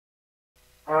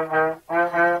Alright,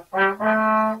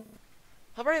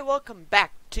 welcome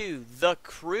back to The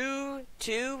Crew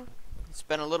 2. It's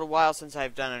been a little while since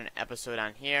I've done an episode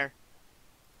on here,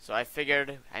 so I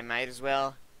figured I might as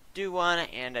well do one,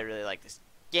 and I really like this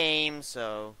game,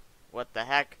 so what the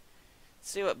heck.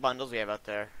 Let's see what bundles we have out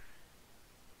there.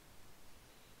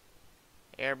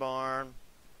 Airborne.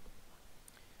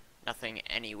 Nothing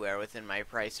anywhere within my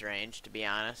price range, to be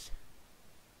honest.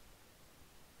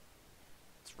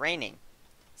 It's raining.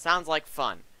 Sounds like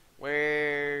fun.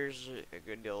 Where's a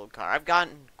good old car? I've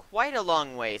gotten quite a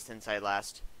long way since I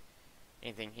last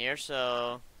anything here,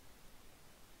 so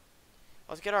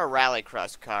let's get our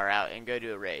Rallycross car out and go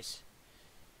do a race.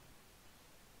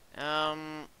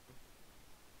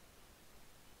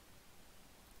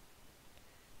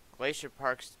 Glacier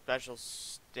Park Special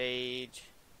Stage.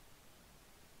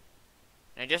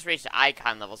 And I just reached the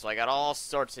icon level, so I got all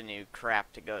sorts of new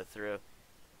crap to go through.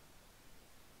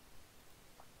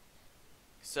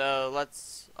 So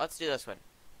let's do this one.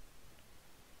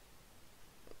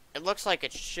 It looks like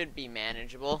it should be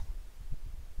manageable.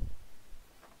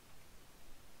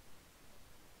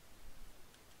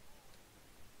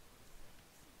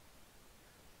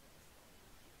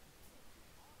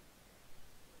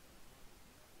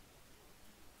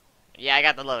 Yeah, I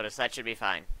got the Lotus. That should be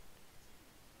fine.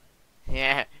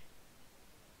 Yeah.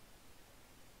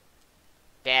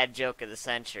 Dad joke of the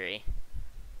century.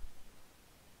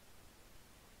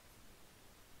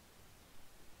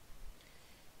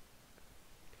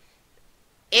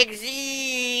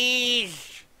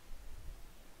 Exige!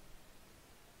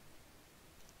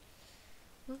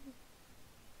 I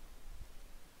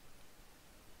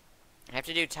have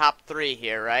to do top 3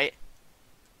 here, right?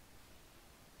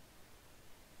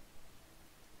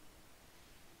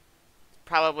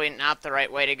 Probably not the right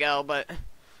way to go, but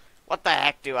what the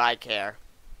heck do I care?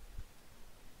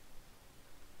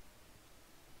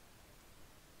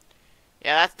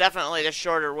 Yeah, that's definitely the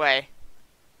shorter way.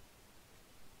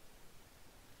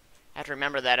 I have to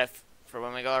remember that for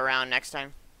when we go around next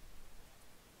time.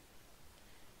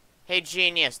 Hey,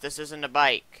 genius, this isn't a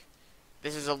bike.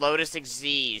 This is a Lotus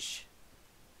Exige.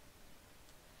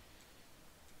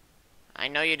 I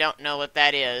know you don't know what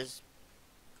that is,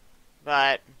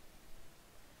 but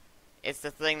it's the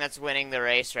thing that's winning the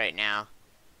race right now.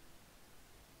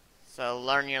 So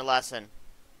learn your lesson.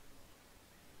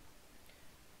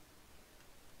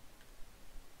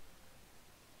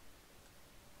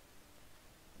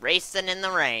 Racing in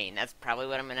the rain. That's probably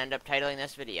what I'm going to end up titling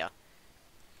this video.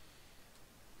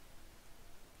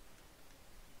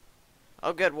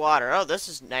 Oh, good water. Oh, this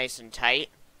is nice and tight.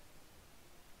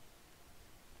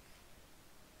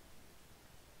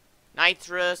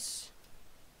 Nitrous.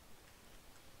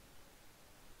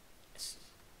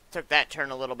 Took that turn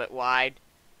a little bit wide.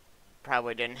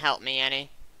 Probably didn't help me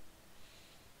any.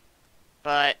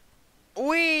 But,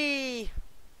 whee!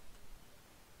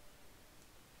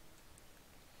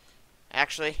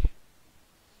 Actually, I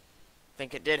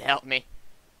think it did help me.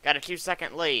 Got a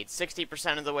 2-second lead.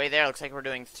 60% of the way there. Looks like we're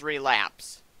doing 3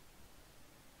 laps.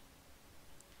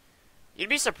 You'd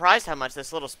be surprised how much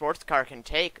this little sports car can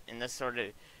take in this sort of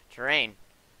terrain.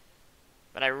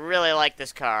 But I really like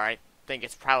this car. I think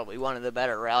it's probably one of the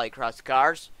better rallycross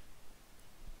cars.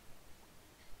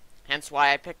 Hence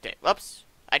why I picked it. Whoops.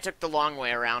 I took the long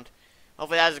way around.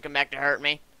 Hopefully that doesn't come back to hurt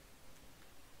me.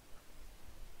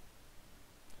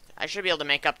 I should be able to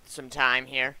make up some time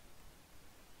here.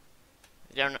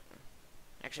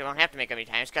 Actually, I won't have to make up any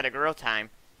time. It's got to grow time.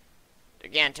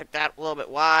 Again, took that a little bit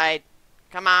wide.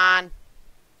 Come on.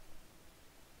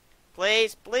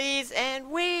 Please, please,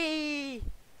 and whee!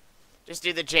 Just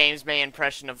do the James May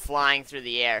impression of flying through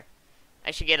the air. I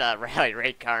should get a rally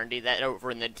raid car and do that over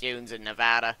in the dunes in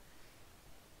Nevada.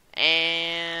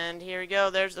 And here we go.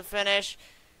 There's the finish.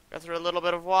 Go through a little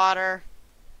bit of water.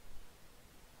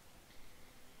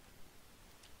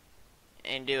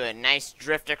 And do a nice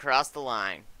drift across the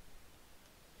line.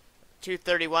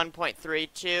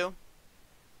 231.32.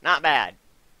 Not bad.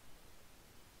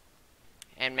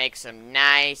 And make some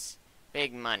nice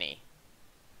big money.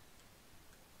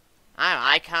 I'm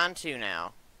Icon 2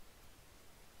 now.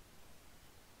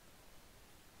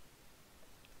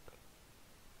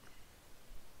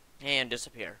 And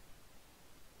disappear.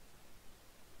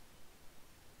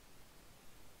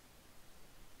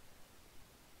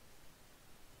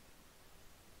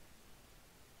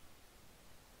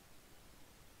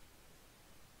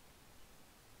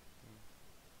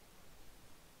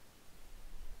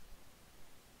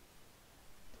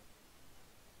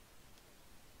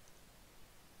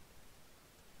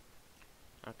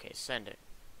 Okay, send it.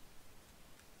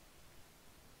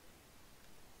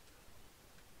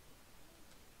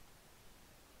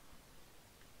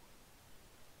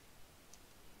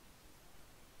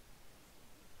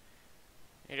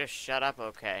 just shut up?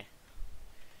 Okay.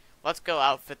 Let's go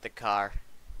outfit the car.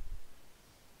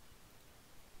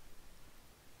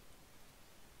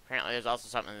 Apparently there's also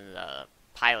something in the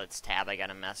pilots tab I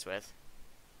gotta mess with.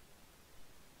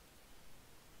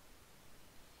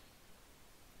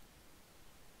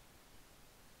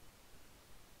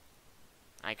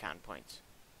 Icon points.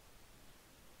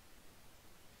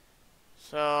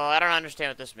 So, I don't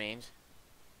understand what this means.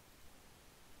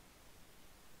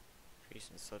 Increase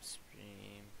in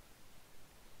slipstream.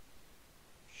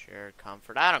 Shared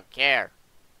comfort. I don't care.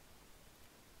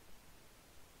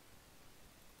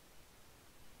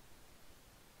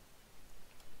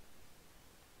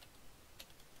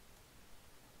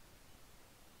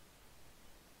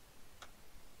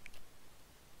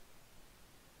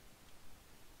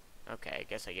 Okay, I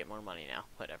guess I get more money now.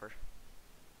 Whatever.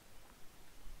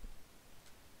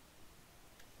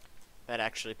 That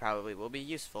actually probably will be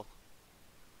useful.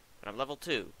 But I'm level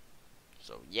 2.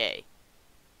 So, yay.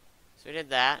 So we did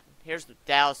that. Here's the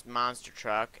Dallas monster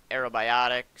truck.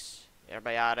 Aerobiotics.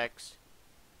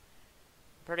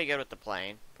 Pretty good with the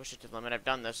plane. Push it to the limit. I've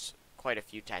done this quite a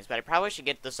few times. But I probably should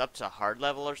get this up to hard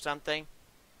level or something.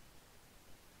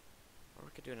 Or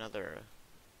we could do another...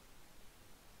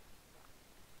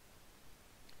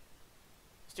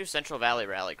 Let's do Central Valley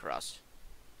Rallycross.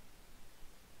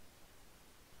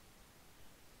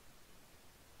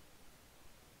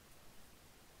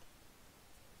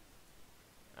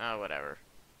 Oh, whatever.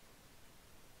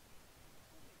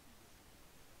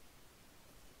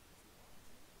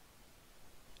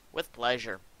 With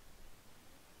pleasure.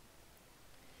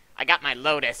 I got my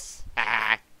Lotus.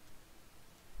 Ah.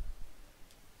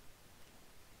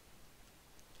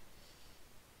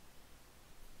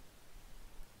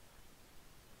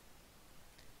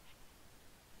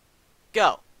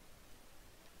 Go.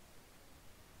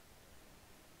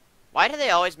 Why do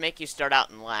they always make you start out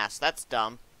in last? That's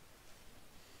dumb.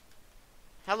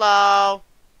 Hello.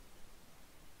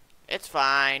 It's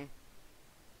fine.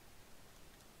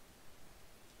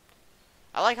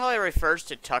 I like how he refers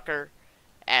to Tucker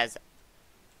as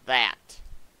that.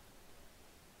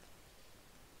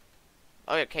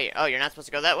 Oh, okay. Oh, you're not supposed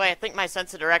to go that way? I think my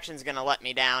sense of direction is going to let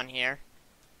me down here.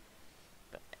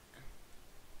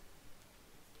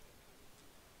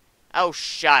 Oh,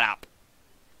 shut up.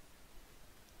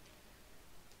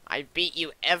 I beat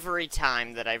you every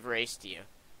time that I've raced you.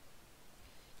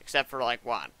 Except for, like,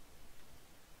 one.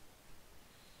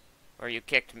 Or you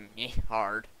kicked me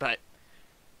hard, but...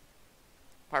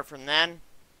 Apart from then,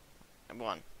 I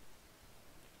won.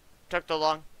 Took the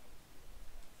long...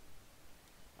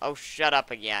 Oh, shut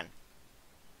up again.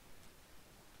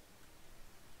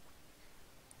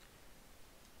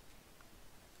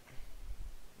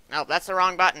 No, that's the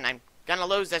wrong button. I'm gonna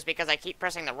lose this because I keep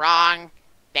pressing the wrong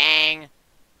dang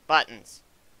buttons.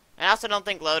 I also don't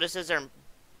think Lotuses are...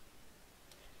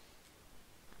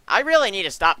 I really need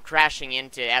to stop crashing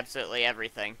into absolutely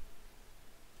everything.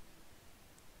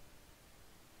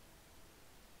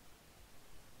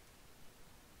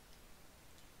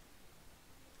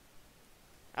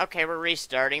 Okay, we're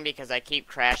restarting because I keep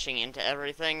crashing into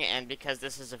everything, and because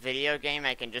this is a video game,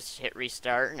 I can just hit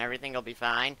restart and everything will be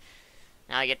fine.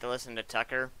 Now I get to listen to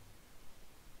Tucker.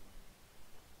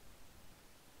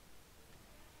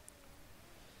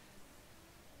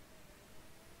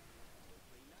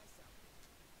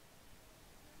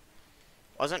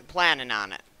 Wasn't planning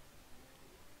on it.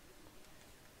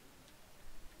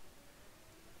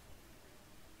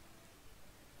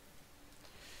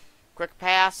 Quick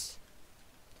pass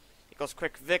equals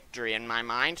quick victory in my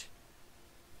mind.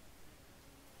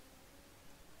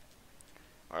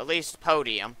 Or at least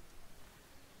podium.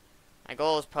 My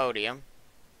goal is podium.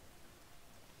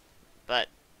 But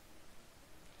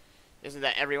isn't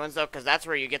that everyone's though? Because that's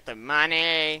where you get the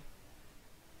money.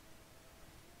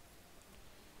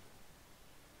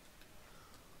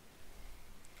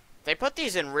 They put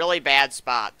these in really bad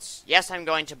spots. Yes, I'm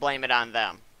going to blame it on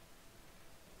them.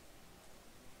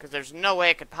 Because there's no way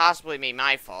it could possibly be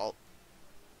my fault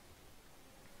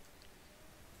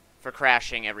for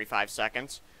crashing every 5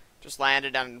 seconds. Just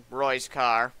landed on Roy's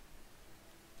car.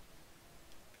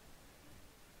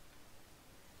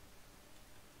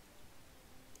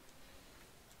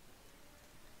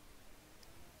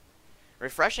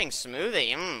 Refreshing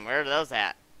smoothie. Where are those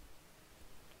at?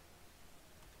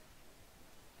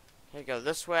 Here, go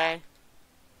this way.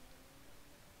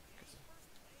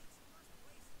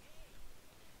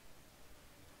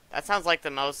 That sounds like the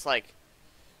most, like,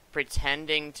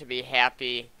 pretending to be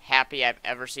happy I've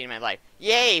ever seen in my life.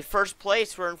 Yay! First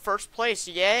place! We're in first place!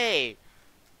 Yay!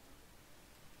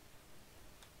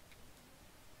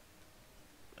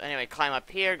 Anyway, climb up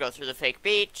here, go through the fake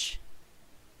beach.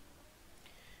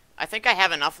 I think I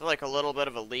have enough, like, a little bit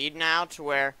of a lead now to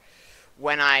where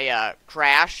when I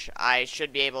crash, I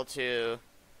should be able to...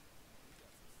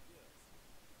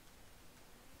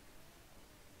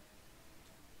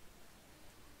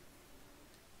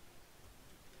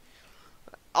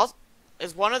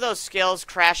 Is one of those skills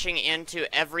crashing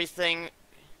into everything,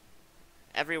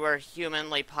 everywhere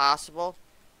humanly possible?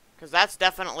 Because that's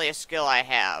definitely a skill I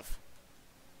have.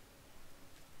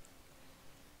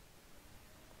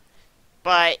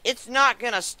 But it's not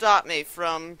gonna stop me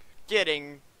from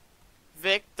getting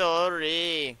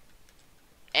victory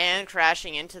and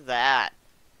crashing into that.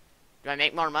 Do I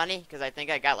make more money? Because I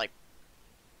think I got like...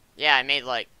 Yeah, I made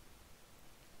like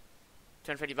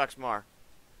 250 bucks more.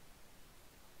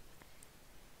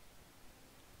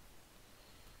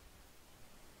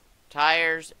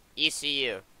 Tires,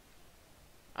 ECU.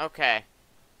 Okay.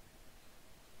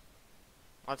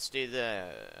 Let's do the...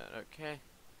 Okay.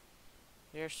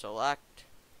 Here, select.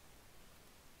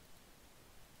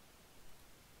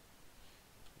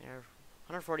 There,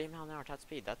 140 mile an hour top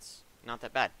speed. That's not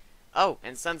that bad. Oh,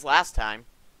 and since last time,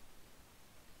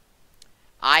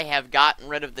 I have gotten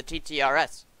rid of the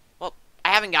TTRS. Well,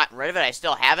 I haven't gotten rid of it. I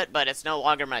still have it, but it's no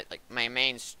longer my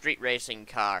main street racing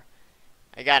car.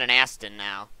 I got an Aston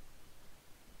now.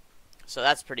 So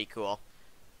that's pretty cool.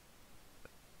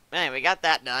 Anyway, we got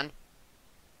that done.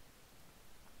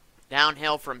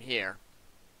 Downhill from here.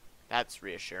 That's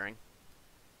reassuring.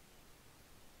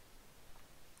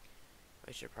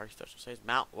 Glacier Park Special Says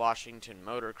Mount Washington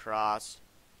Motocross.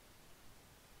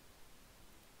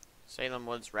 Salem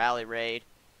Woods Rally Raid.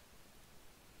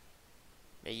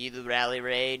 Mayhew Rally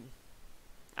Raid.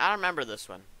 I don't remember this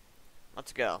one.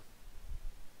 Let's go.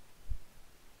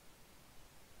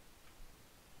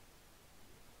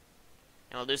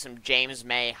 And we'll do some James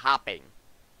May hopping.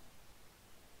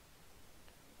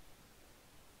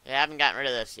 Yeah, I haven't gotten rid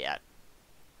of this yet.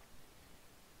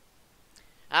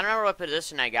 I don't remember what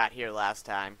position I got here last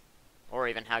time. Or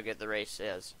even how good the race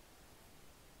is.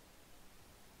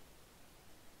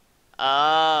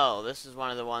 Oh, this is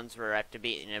one of the ones where I have to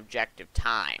beat an objective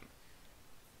time.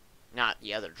 Not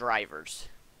the other drivers.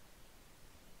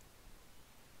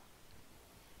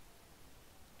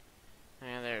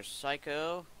 And there's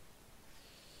Psycho.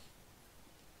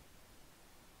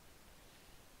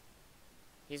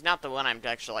 He's not the one I'm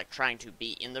actually like trying to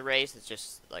beat in the race. It's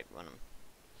just like when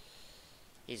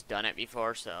he's done it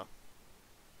before, so.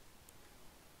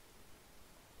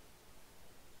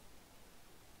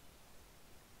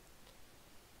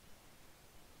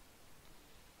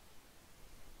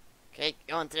 Okay,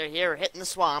 going through here, hitting the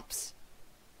swamps.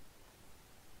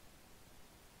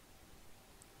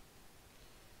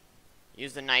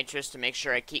 Use the nitrous to make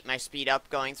sure I keep my speed up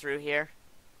going through here.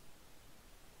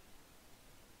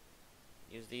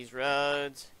 Use these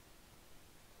roads.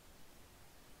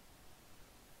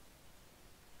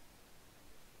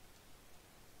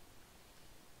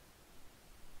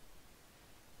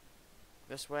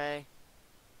 This way.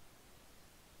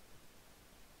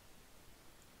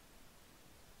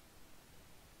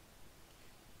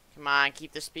 Come on,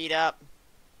 keep the speed up.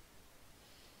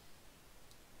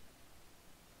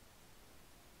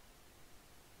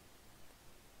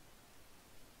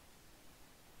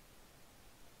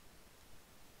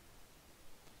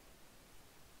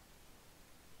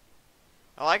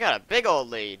 Oh, I got a big old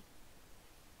lead.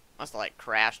 Must have like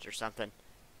crashed or something.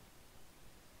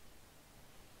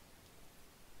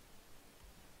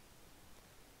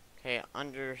 Okay,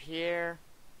 under here.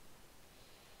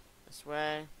 This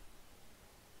way.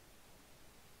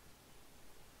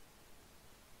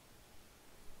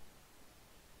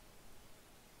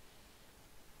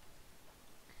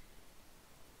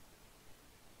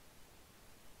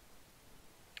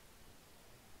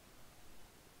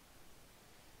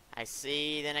 I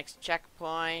see the next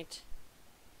checkpoint.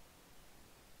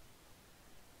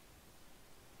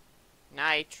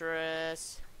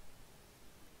 Nitrous.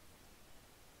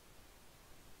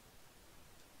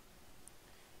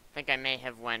 I think I may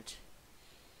have went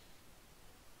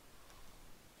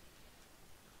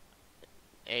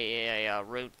a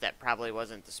route that probably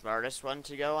wasn't the smartest one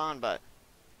to go on, but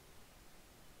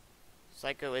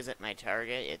Psycho isn't my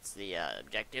target, it's the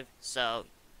objective, so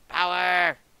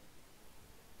power!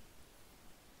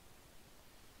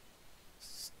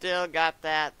 Still got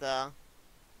that though.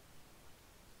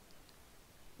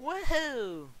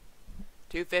 Woohoo!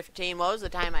 2:15, what was the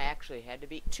time I actually had to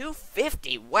beat?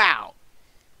 2:50, wow!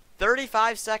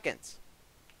 35 seconds.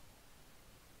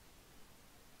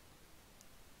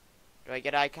 Do I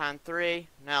get icon 3?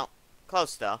 No.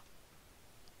 Close though.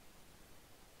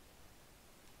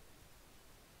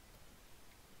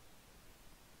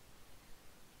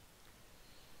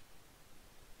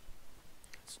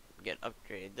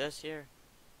 upgrade this here.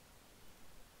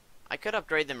 I could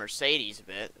upgrade the Mercedes a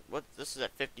bit. What, this is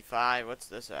at 55. What's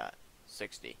this at?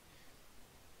 60.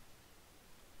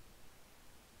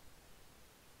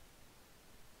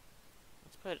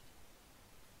 Let's put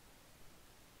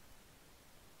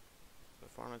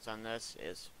performance on this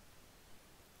is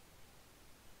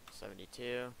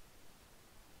 72.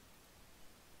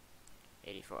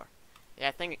 84. Yeah,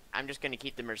 I think I'm just going to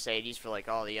keep the Mercedes for like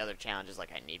all the other challenges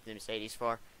like I need the Mercedes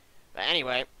for. But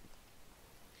anyway,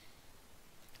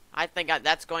 I think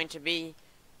that's going to be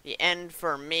the end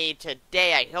for me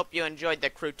today. I hope you enjoyed The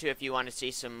Crew 2. If you want to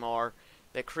see some more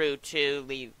The Crew 2,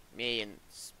 leave me a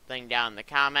thing down in the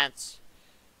comments.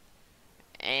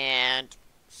 And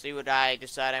see what I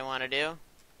decide I want to do.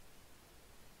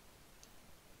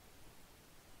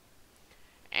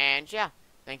 And yeah,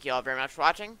 thank you all very much for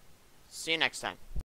watching. See you next time.